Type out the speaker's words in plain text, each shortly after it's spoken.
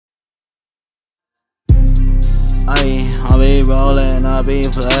I be rollin', I be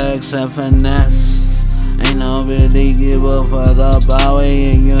flex and finesse. Ain't no really give a fuck about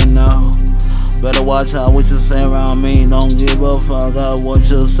it, you know. Better watch out what you say around me. Don't give a fuck about what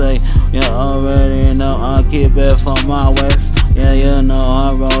you say. You already know I keep it from my west. Yeah, you know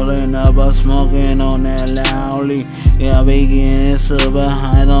I'm rolling up, I'm smoking on that loudly. Yeah, I be getting super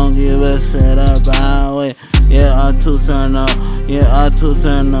high, don't give a shit about it. Yeah, I too turn up, yeah, I too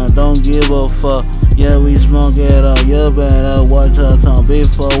turn up, don't give a fuck. Yeah, we smoke it up, you better watch your tongue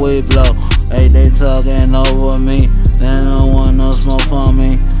before we blow. Hey, they talking over me, they don't want no smoke from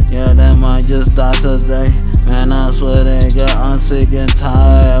me. Yeah, they might just die today. Man, I swear they got I'm sick and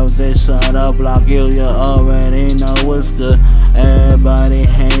tired of this shut up block you. You already know what's good. Everybody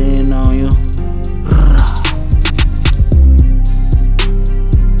hating on you.